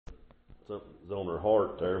something's on our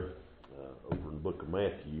heart there over in the book of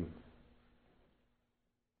Matthew.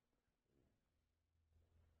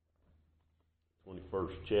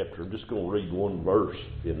 First chapter. I'm just going to read one verse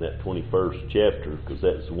in that 21st chapter because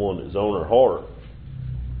that's the one that's on our heart.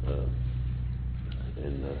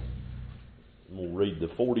 I'm going to read the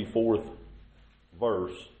 44th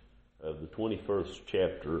verse of the 21st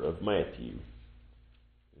chapter of Matthew.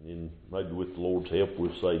 And then maybe with the Lord's help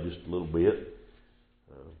we'll say just a little bit.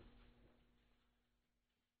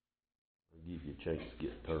 I'll give you a chance to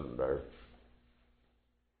get turned there.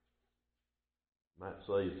 Might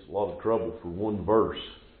say it's a lot of trouble for one verse,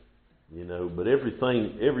 but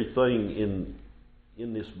everything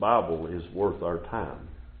in this Bible is worth our time.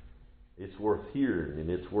 It's worth hearing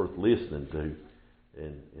and it's worth listening to.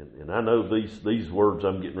 And I know these words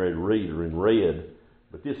I'm getting ready to read are in red,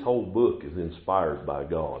 but this whole book is inspired by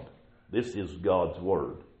God. This is God's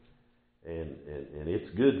Word. And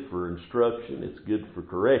it's good for instruction, it's good for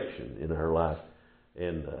correction in our life.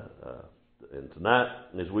 And tonight,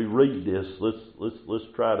 as we read this, let's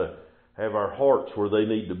try to have our hearts where they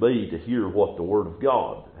need to be to hear what the Word of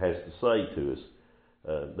God has to say to us.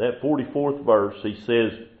 That 44th verse, he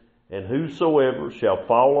says, "And whosoever shall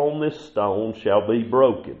fall on this stone shall be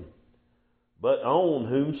broken. But on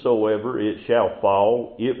whomsoever it shall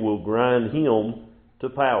fall, it will grind him to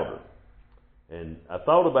powder." And I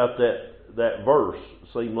thought about that verse. It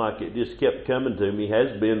seemed like it just kept coming to me.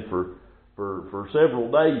 Has been for several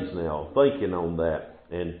days now, thinking on that.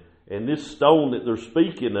 And this stone that they're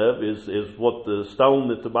speaking of is what the stone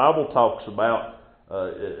that the Bible talks about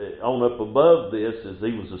on up above this, is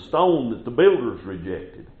he was a stone that the builders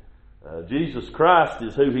rejected. Jesus Christ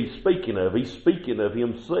is who he's speaking of. He's speaking of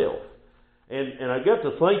himself. And I got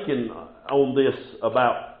to thinking on this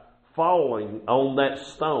about falling on that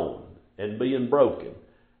stone and being broken.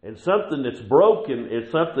 And something that's broken is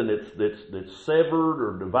something that's severed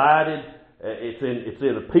or divided. It's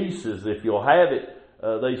in pieces. If you'll have it,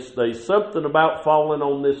 there's something about falling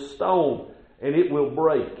on this stone, and it will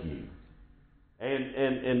break you.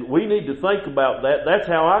 And we need to think about that. That's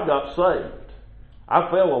how I got saved. I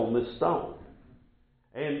fell on this stone,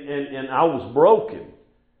 and I was broken,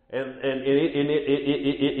 and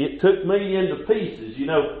it took me into pieces.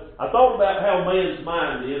 I thought about how man's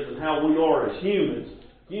mind is and how we are as humans.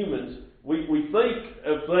 We think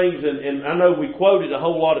of things, and I know we quoted a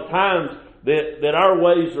whole lot of times that our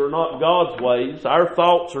ways are not God's ways. Our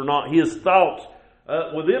thoughts are not His thoughts.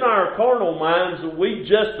 Within our carnal minds, we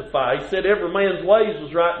justify. He said every man's ways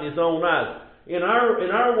was right in his own eyes. In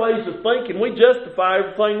our ways of thinking, we justify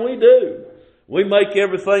everything we do. We make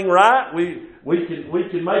everything right. We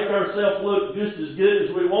can make ourselves look just as good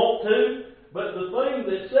as we want to. But the thing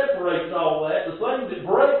that separates all that, the thing that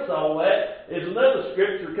breaks all that, is another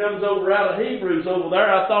scripture comes over out of Hebrews over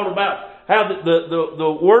there. I thought about how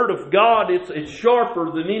the Word of God, it's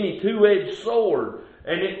sharper than any two-edged sword.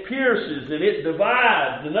 And it pierces and it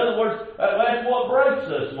divides. In other words, that's what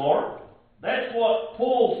breaks us, Mark. That's what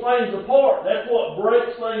pulls things apart. That's what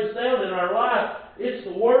breaks things down in our life. It's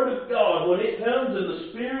the Word of God. When it comes in the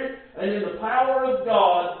Spirit and in the power of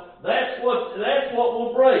God, that's what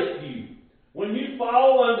will break you. When you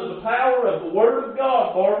fall under the power of the Word of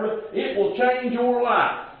God, Barbara, it will change your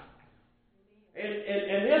life.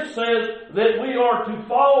 And this says that we are to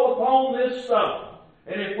fall upon this stone.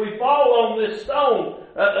 And if we fall on this stone,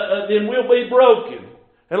 then we'll be broken.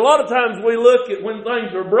 And a lot of times we look at when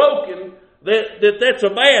things are broken, that's a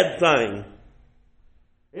bad thing.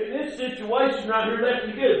 In this situation right here, that's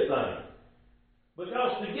a good thing.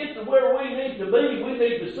 Because to get to where we need to be, we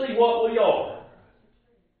need to see what we are.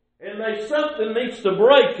 And there's something needs to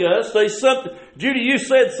break us. Judy, you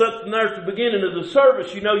said something there at the beginning of the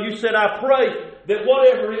service. You said, I pray that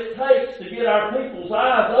whatever it takes to get our people's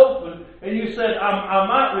eyes open. And you said, I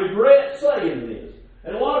might regret saying this.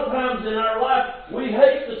 And a lot of times in our life, we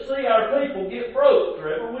hate to see our people get broke,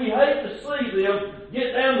 Trevor. We hate to see them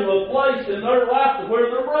get down to a place in their life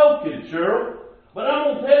where they're broken, Cheryl. But I'm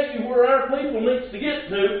going to tell you where our people needs to get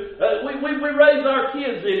to. We raise our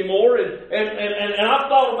kids anymore, and I've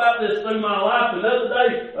thought about this through my life. The other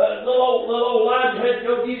day, little old Elijah had to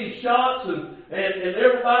go get his shots, and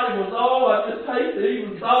everybody was I just hate to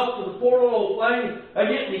even talk to the poor little thing. I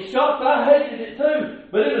get these shots. I hated it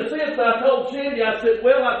too. But in a sense, I told Shandy, I said,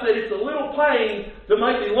 it's a little pain to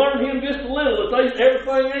make me learn him just a little. That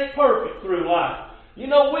everything ain't perfect through life. We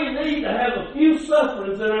need to have a few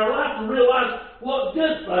sufferings in our life to realize what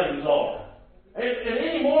good things are. And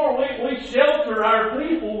anymore, we shelter our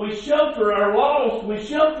people, we shelter our lost, we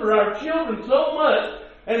shelter our children so much,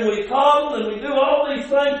 and we coddle and we do all these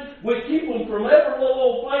things we keep them from every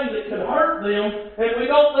little thing that could hurt them, and we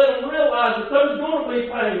don't let them realize that there's going to be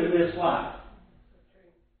pain in this life.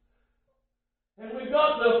 And we've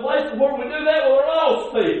got to a place where we do that with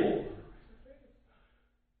lost people.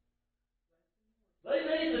 They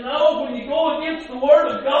need to know when you go against the Word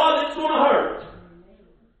of God, it's going to hurt.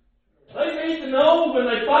 They need to know when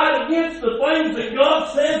they fight against the things that God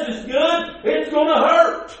says is good, it's going to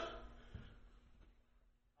hurt.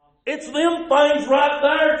 It's them things right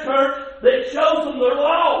there, church, that shows them they're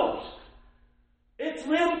lost. It's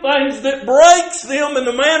them things that breaks them in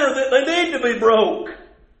the manner that they need to be broke.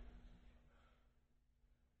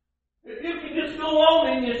 If you can just go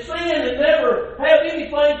on in your sin and never have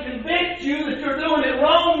anything convict you that you're doing it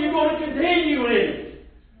wrong, you're going to continue in it.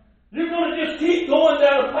 You're going to just keep going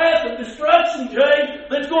down a path of destruction, Jay,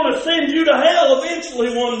 that's going to send you to hell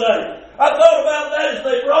eventually one day. I thought about that as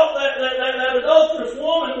they brought that adulterous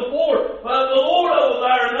woman before the Lord over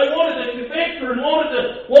there, and they wanted to convict her and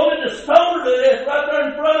wanted to stone her to death right there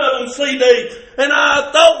in front of them, CD. And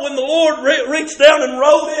I thought when the Lord reached down and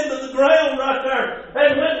rode into the ground right there,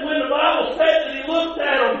 and when the Bible said that He looked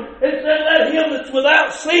at them and said, "Let him that's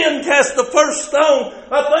without sin cast the first stone,"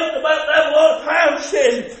 I think about that a lot of times,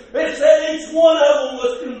 Shed. It said each one of them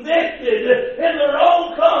was convicted in their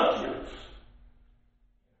own conscience.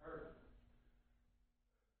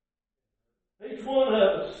 Each one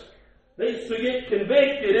of us needs to get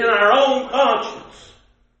convicted in our own conscience.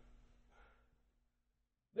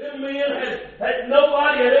 Them men had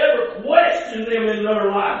nobody had ever questioned them in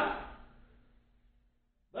their life.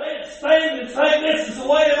 They'd stand and say, "This is the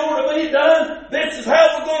way it ought to be done. This is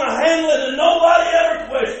how we're going to handle it," and nobody ever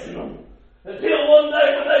questioned them. Until one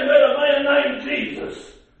day when they met a man named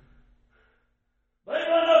Jesus. They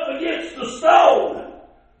run up against the stone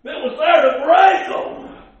that was there to break them.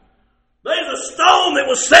 There's a stone that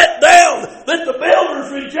was set down that the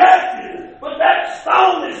builders rejected. But that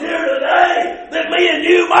stone is here today that me and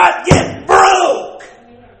you might get broke.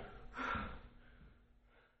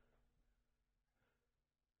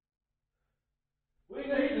 We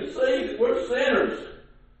need to see that we're sinners.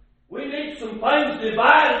 We need some things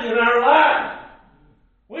divided in our life.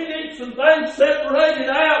 We need some things separated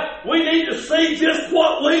out. We need to see just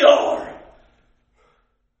what we are.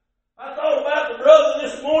 I thought about the brother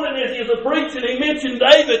this morning as he was preaching. He mentioned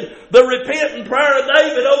David, the repentant prayer of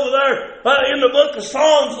David over there in the book of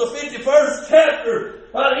Psalms, the 51st chapter.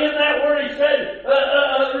 In that where he said,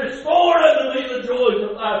 "Restore unto me the joys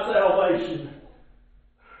of thy salvation."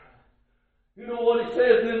 You know what he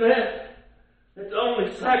says in that? It's the only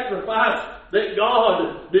sacrifice that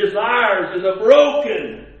God desires is a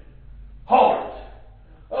broken heart.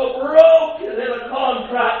 A broken and a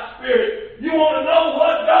contrite spirit. You want to know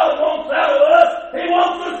what God wants out of us? He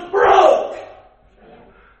wants us broke.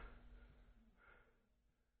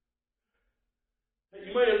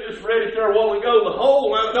 You may have just read it there a while ago. The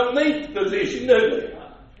whole I don't need the position, do we?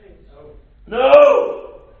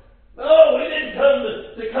 No. No, He didn't come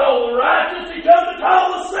to call the righteous. He come to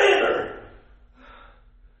call the sinner.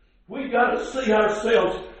 We've got to see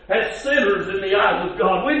ourselves as sinners in the eyes of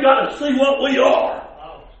God. We've got to see what we are.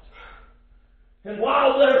 And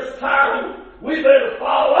while there's time, we better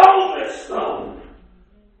fall on this stone.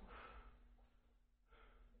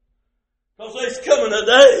 Because there's coming a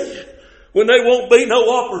day when there won't be no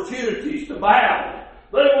opportunities to bow.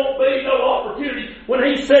 There won't be no opportunity when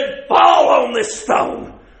He said, "Fall on this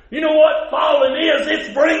stone." You know what falling is? It's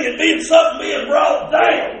being something being brought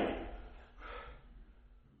down.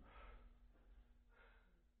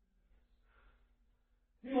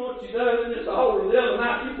 You know what you done in this altar the other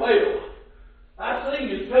night? You failed. I seen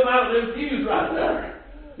you come out of them pews right there.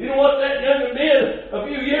 You know what that young'un did a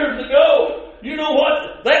few years ago? You know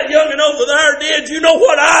what that young'un over there did? You know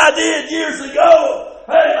what I did years ago?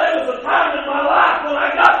 Hey, there was a time in my life when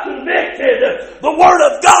I got convicted. The Word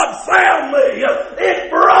of God found me. It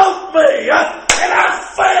broke me. And I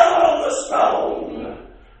fell on the stone.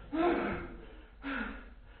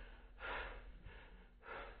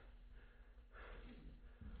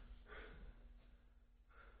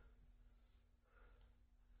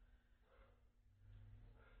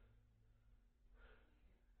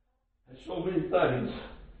 There's so many things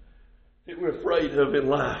that we're afraid of in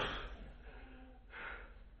life.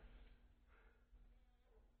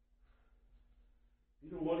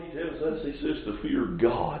 You know what He tells us? He says to fear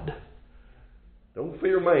God. Don't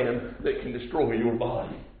fear man that can destroy your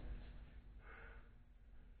body.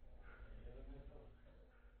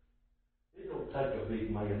 It don't take a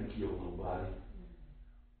big man to kill nobody.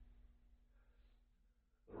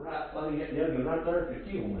 The right thing, that young'un right there could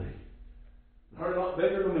kill me. Her not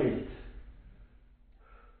bigger than a minute.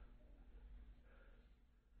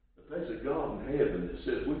 There's a God in heaven that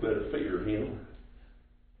says we better fear Him.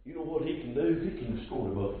 You know what He can do? He can destroy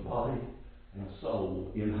both body and soul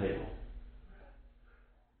in hell.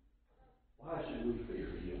 Why should we fear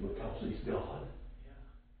Him? Because He's God.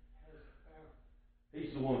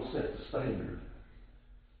 He's the one that set the standard.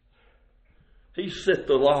 He set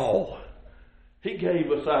the law. He gave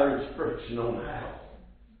us our instruction on how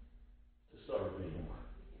to serve Him.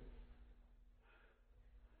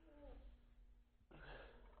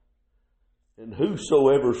 And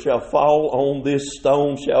whosoever shall fall on this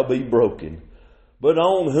stone shall be broken. But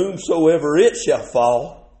on whomsoever it shall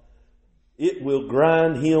fall, it will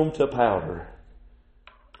grind him to powder.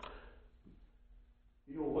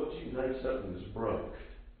 You know what? You can make something that's broke.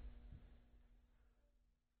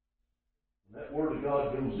 When that Word of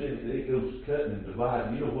God goes in, it goes cutting and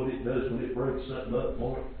dividing. You know what it does when it breaks something up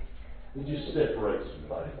for it? It just separates some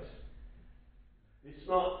things. It's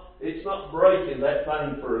not breaking that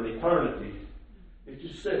thing for an eternity. It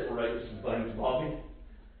just separates some things, Bobby.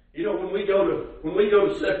 You know, when we go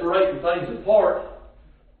to separating things apart,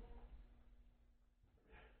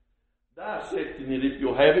 dissecting it if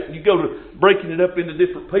you'll have it, and you go to breaking it up into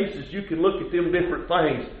different pieces, you can look at them different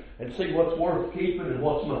things and see what's worth keeping and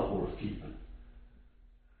what's not worth keeping.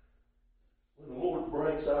 When the Lord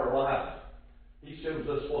breaks our life, He shows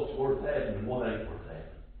us what's worth having and what ain't worth having.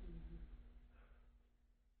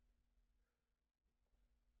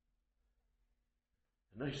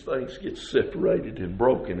 And these things get separated and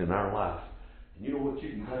broken in our life. And you know what you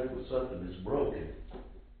can take with something that's broken?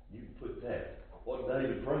 You can put that. What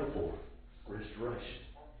David prayed for? Restoration.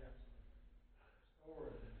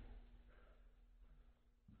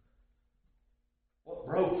 What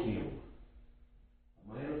broke him?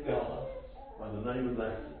 A man of God by the name of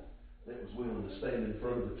Nathan that was willing to stand in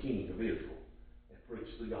front of the king of Israel and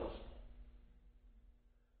preach the gospel.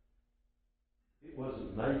 It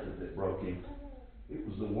wasn't Nathan that broke him. It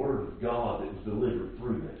was the Word of God that was delivered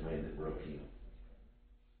through that man that broke him.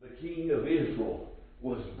 The king of Israel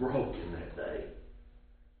was broken that day.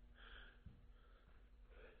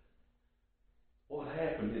 What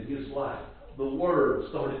happened in his life? The Word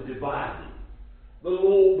started dividing. The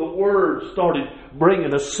Word started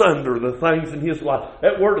bringing asunder the things in his life.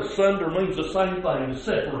 That word asunder means the same thing, to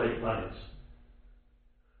separate things.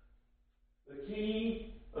 The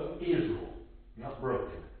king of Israel got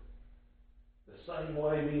broken. Same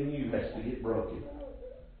way me and you has to get broken.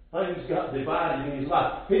 Things got divided in his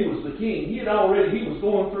life. He was the king. He was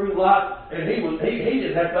going through life, and he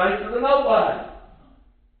didn't have to answer to nobody.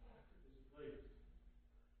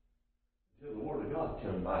 Until the Word of God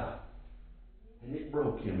came by, and it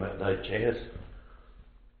broke him that day, Chaz.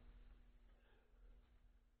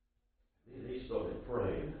 Then he started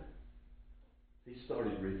praying. He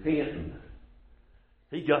started repenting.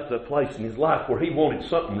 He got to a place in his life where he wanted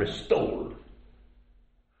something restored.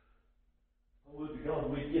 Would to God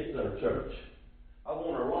we get there, church. I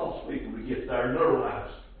want our lost people to get there in their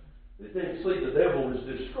lives. That they see the devil has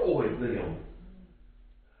destroyed them.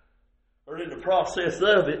 Or in the process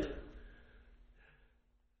of it.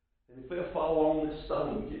 And if they'll fall on this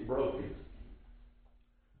stone and get broken,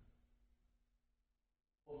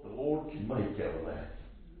 what the Lord can make out of that.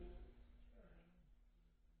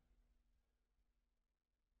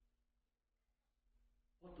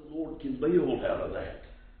 What the Lord can build out of that.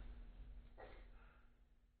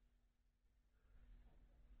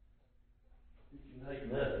 Take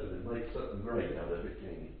nothing and make something great out of it, can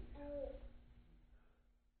you? But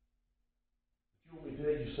you want me to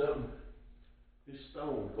tell you something? This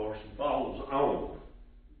stone, Carson, falls on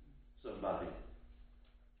somebody.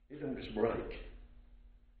 It don't just break.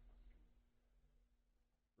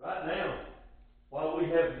 Right now, while we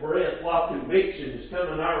have breath, while conviction is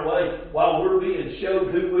coming our way, while we're being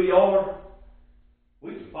showed who we are,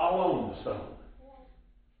 we can fall on the stone.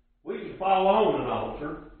 We can fall on an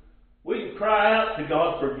altar. We can cry out to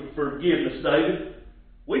God for forgiveness, David.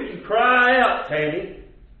 We can cry out, Tammy.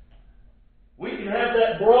 We can have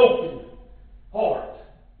that broken heart.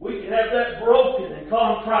 We can have that broken and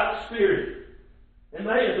contrite spirit. And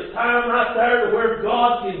there's a time right there to where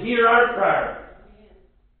God can hear our prayer.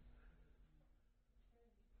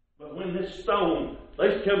 But when this stone,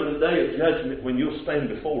 there's coming a day of judgment when you'll stand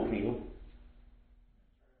before Him.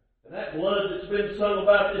 And that blood that's been sung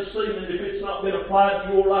about this evening, if it's not been applied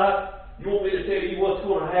to your life, you want me to tell you what's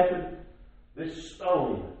going to happen? This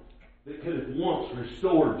stone that could have once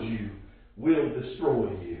restored you will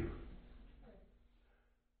destroy you.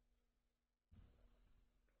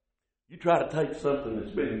 You try to take something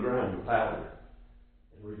that's been ground to powder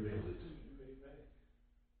and rebuild it.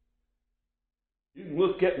 You can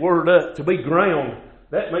look that word up, to be ground.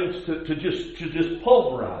 That means to just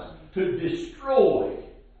pulverize. to destroy.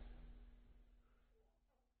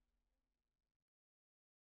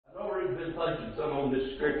 I'd already been thinking some on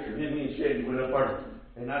this scripture. Then me and Shandy went up there,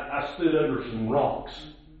 and I stood under some rocks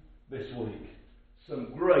this week.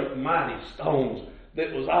 Some great mighty stones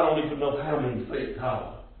that was, I don't even know how many feet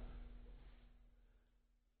tall.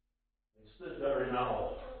 And stood there in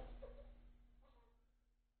awe.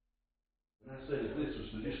 And I said, if this was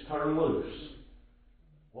to just turn loose,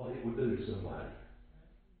 what it would do to somebody.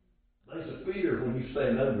 There's a fear when you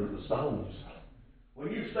stand under the stones.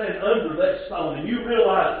 When you stand under that stone and you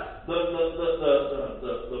realize the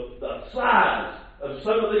size of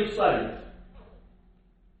some of these things.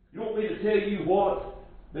 You want me to tell you what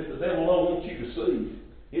that the devil don't want you to see?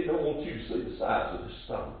 It don't want you to see the size of this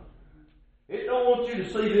stone. It don't want you to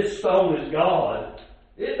see this stone as God.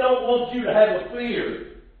 It don't want you to have a fear.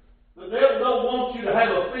 The devil don't want you to have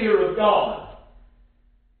a fear of God.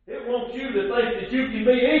 It wants you to think that you can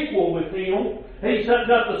be equal with Him. He's got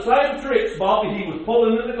the same tricks, Bobby, He was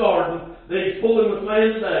pulling in the garden that He's pulling with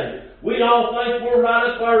man today. We all think we're right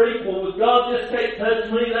up there equal with God. This can't touch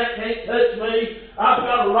me, that can't touch me. I've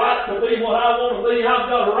got a right to be what I want to be. I've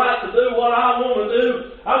got a right to do what I want to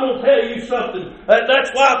do. I'm going to tell you something.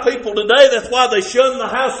 That's why people today, that's why they shun the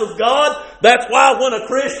house of God. That's why when a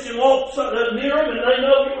Christian walks near them and they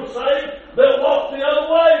know you're saved, they'll walk the other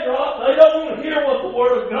way, right? They don't want to hear what the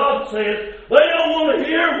Word of God says. They don't want to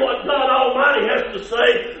hear what God Almighty has to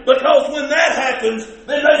say, because when that happens,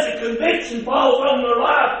 then there's a conviction falls on their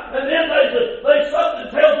life, and then there's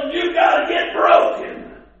something tells them, you've got to get broken.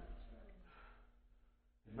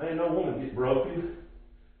 Man don't want to get broken.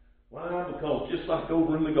 Why? Because just like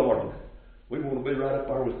over in the garden, we want to be right up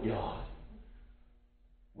there with God.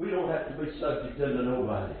 We don't have to be subject unto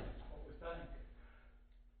nobody.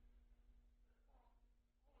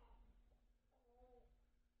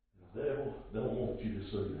 The devil don't want you to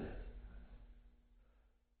see that.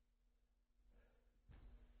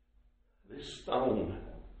 This stone,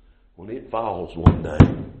 when it falls one day,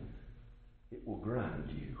 it will grind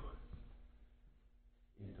you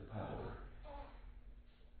into powder.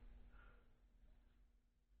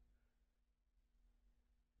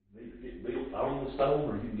 You either get built on the stone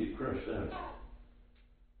or you can get crushed out.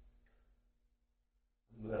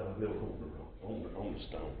 I'm glad I built on the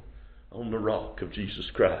stone. On the rock of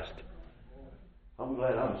Jesus Christ. I'm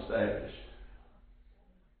glad I'm established.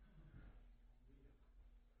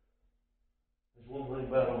 There's one thing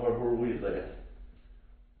about where we is at.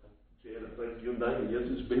 Chad, I think you and Daniel,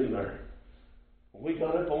 yes, it's been there. When we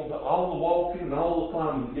got up on all the walking and all the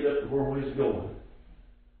climbing to get up to where we was going,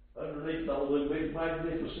 underneath all those big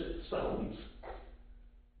magnificent stones,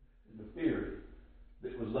 and the fear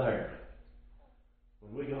that was there,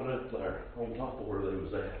 when we got up there on top of where they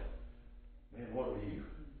was at, man, what are you?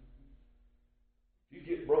 If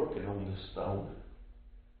you get broken on this stone,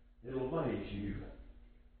 it'll amaze you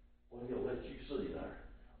what He'll let you see there.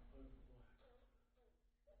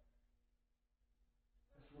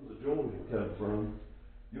 That's where the joy will come from.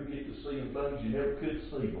 You'll get to see things you never could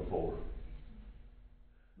see before.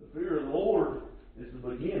 The fear of the Lord is the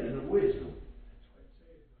beginning of wisdom.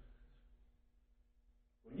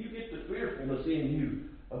 When you get the fearfulness in you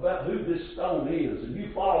about who this stone is, and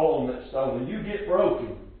you fall on that stone, and you get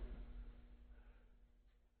broken,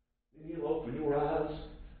 then you'll open your eyes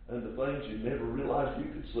unto things you never realized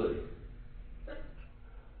you could see.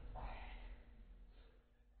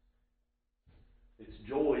 It's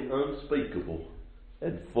joy unspeakable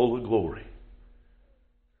and full of glory.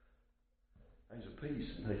 There's a peace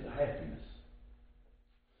and there's a happiness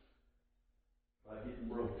by getting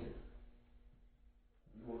broken.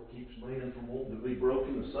 You know what keeps man from wanting to be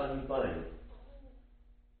broken? The same thing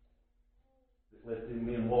that let them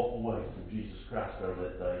men walk away from Jesus Christ there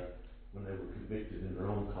that day when they were convicted in their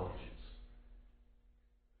own conscience.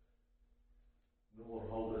 You know what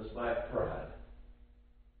will hold us back? Pride.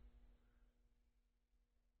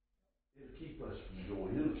 It'll keep us from joy.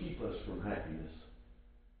 It'll keep us from happiness.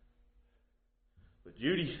 But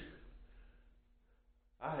Judy,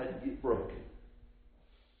 I had to get broken.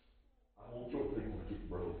 I want your people to get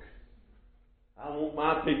broke. I want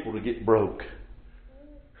my people to get broke.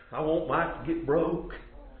 I want Mike to get broke.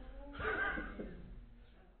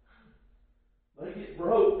 They get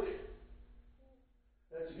broke.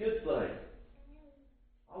 That's a good thing.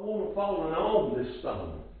 I want them falling on this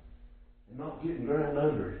stone and not getting ground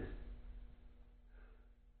under it.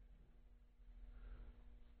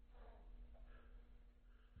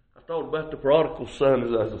 I thought about the prodigal son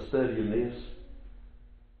as I was studying this.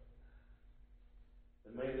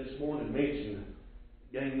 And man, this morning mentioned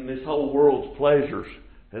gaining this whole world's pleasures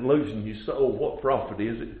and losing your soul. What profit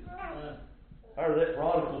is it? Or that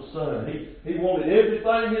prodigal son. He wanted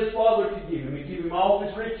everything his father could give him. He'd give him all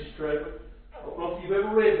his riches, Trevor. I don't know if you've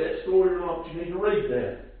ever read that story or not, but you need to read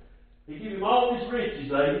that. He gave him all his riches,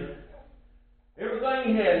 David.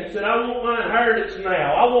 Everything he had. He said, I want my inheritance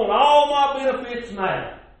now. I want all my benefits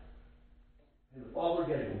now. And the father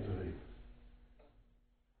gave them to him.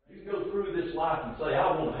 You can go through this life and say,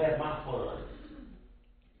 I want to have my fun.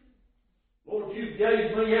 Lord, you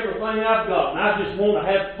gave me everything I've got, and I just want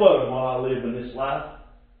to have fun while I live in this life.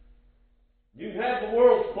 You can have the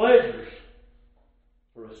world's pleasures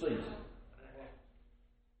for a season.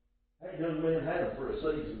 That young man had them for a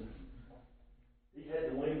season. He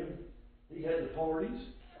had the women. He had the parties.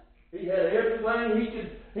 He had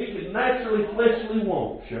everything he could naturally, fleshly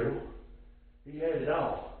want, Cheryl. He had it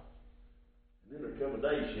all. And then there come a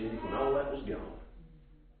day, Shandy, when all that was gone.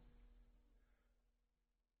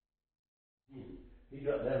 He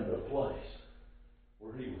got down to a place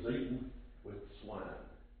where he was eating with swine.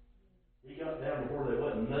 He got down to where there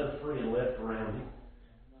wasn't another friend left around him.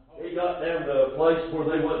 He got down to a place where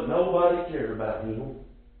there wasn't nobody cared about him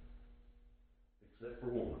except for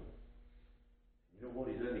one. You know what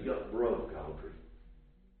he done? He got broke, Audrey.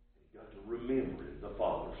 He got to remember the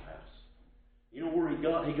Father's house. You know where he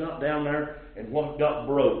got? He got down there, and what got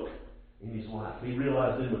broke in his life? He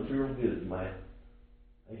realized the material goods, man,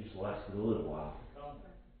 they just lasted a little while.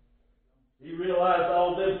 He realized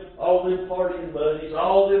all them partying buddies,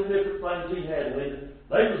 all them different things he had with him,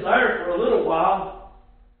 they was there for a little while,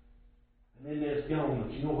 and then they's gone.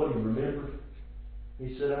 But you know what he remembered?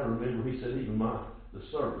 He said, I remember, he said, even the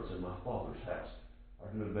servants in my Father's house are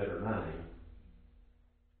doing better than I am.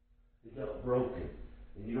 He got broken.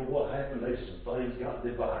 And you know what happened? There's some things got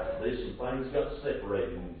divided. There's some things got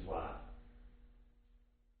separated in his life.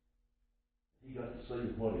 He got to see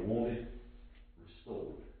what he wanted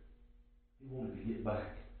restored. He wanted to get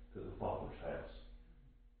back to the Father's house.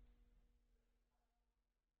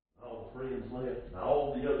 All the friends left, and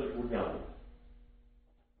all the others were gone.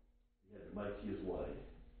 He had to make his way.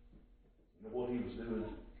 You know what he was doing?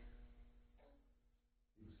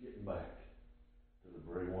 He was getting back to the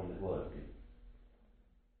very one that loved him.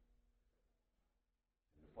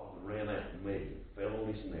 And the Father ran out and met him, fell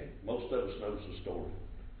on his neck. Most of us knows the story.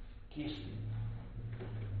 Kissed him.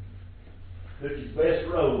 Took his best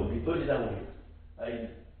robe, he put it on him. Amen.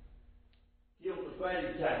 Killed the fatty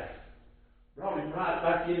calf. Brought him right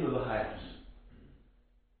back into the house.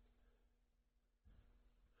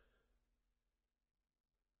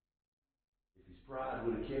 If his pride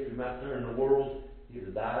would have kept him out there in the world, he'd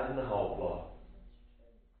have died in the hog lot.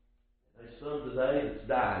 There's some today that's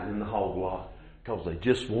died in the hog lot because they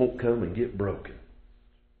just won't come and get broken.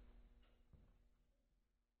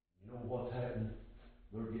 You know what's happened?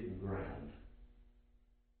 They're getting ground.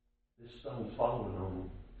 This stone's falling on them.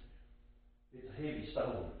 It's a heavy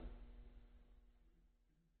stone.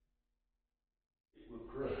 It will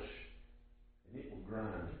crush, and it will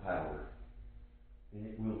grind to powder, and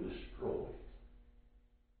it will destroy.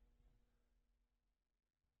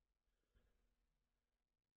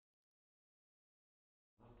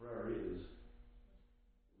 My prayer is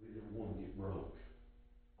we don't want to get broke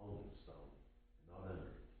on the stone, not under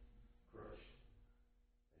it, crushed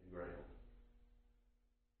and ground.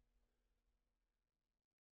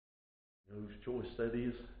 You know whose choice that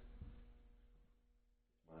is?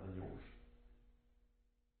 Mine and yours.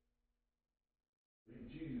 We can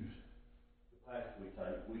choose the path we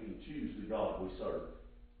take. We can choose the God we serve.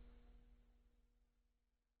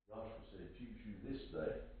 Joshua said, choose you this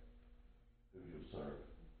day who you'll serve.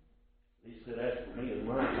 He said, as for me and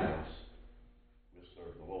my house, we'll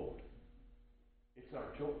serve the Lord. It's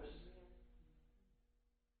our choice.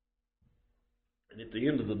 And at the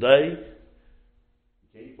end of the day, you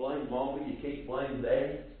can't blame Mommy, you can't blame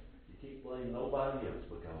Daddy, you can't blame nobody else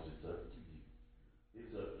because it's up to you.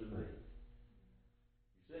 It's up to me.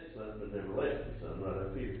 You said something but never left me something right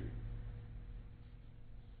up here.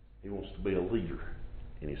 He wants to be a leader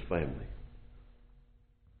in his family.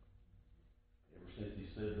 Ever since he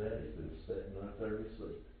said that, he's been sitting right there in his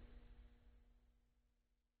seat.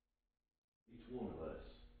 Each one of us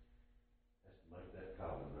has to make that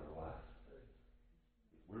call in our life.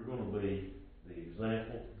 If we're going to be the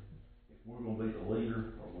example, if we're going to be the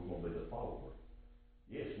leader, or we're going to be the follower.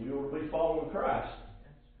 Yes, we ought to be following Christ.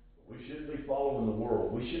 But we shouldn't be following the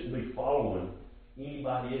world. We shouldn't be following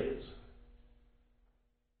anybody else.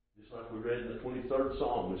 Just like we read in the 23rd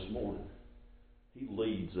Psalm this morning. He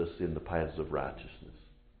leads us in the paths of righteousness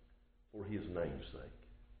for His name's sake.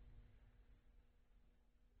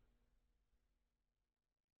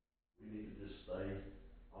 We need to just stay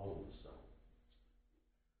on the stone.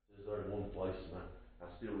 Is there one place, and I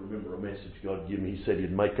still remember a message God gave me. He said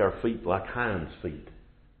He'd make our feet like hinds' feet.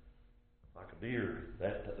 Like a deer,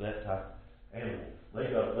 that type of animal. They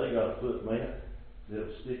got a foot, man,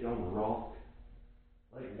 that'll stick on the rock.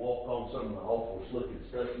 They can walk on some of the awfulest looking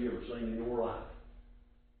stuff you ever seen in your life.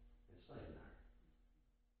 And stand there.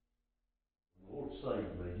 When the Lord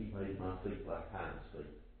saved me, He made my feet like hinds'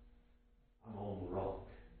 feet. I'm on the rock.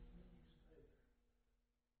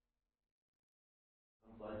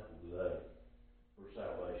 I'm thankful today for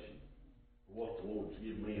salvation, for what the Lord's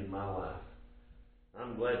given me in my life.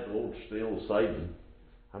 I'm glad the Lord's still saving.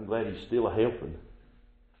 I'm glad He's still helping.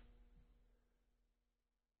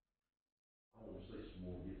 I want to see some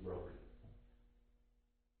more get broken.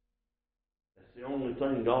 That's the only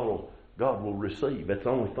thing God will receive. That's the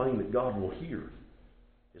only thing that God will hear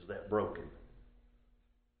is that broken.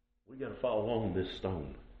 We got to fall on this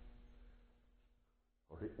stone,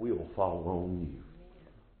 or it will fall on you.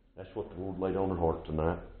 That's what the Lord laid on our heart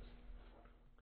tonight.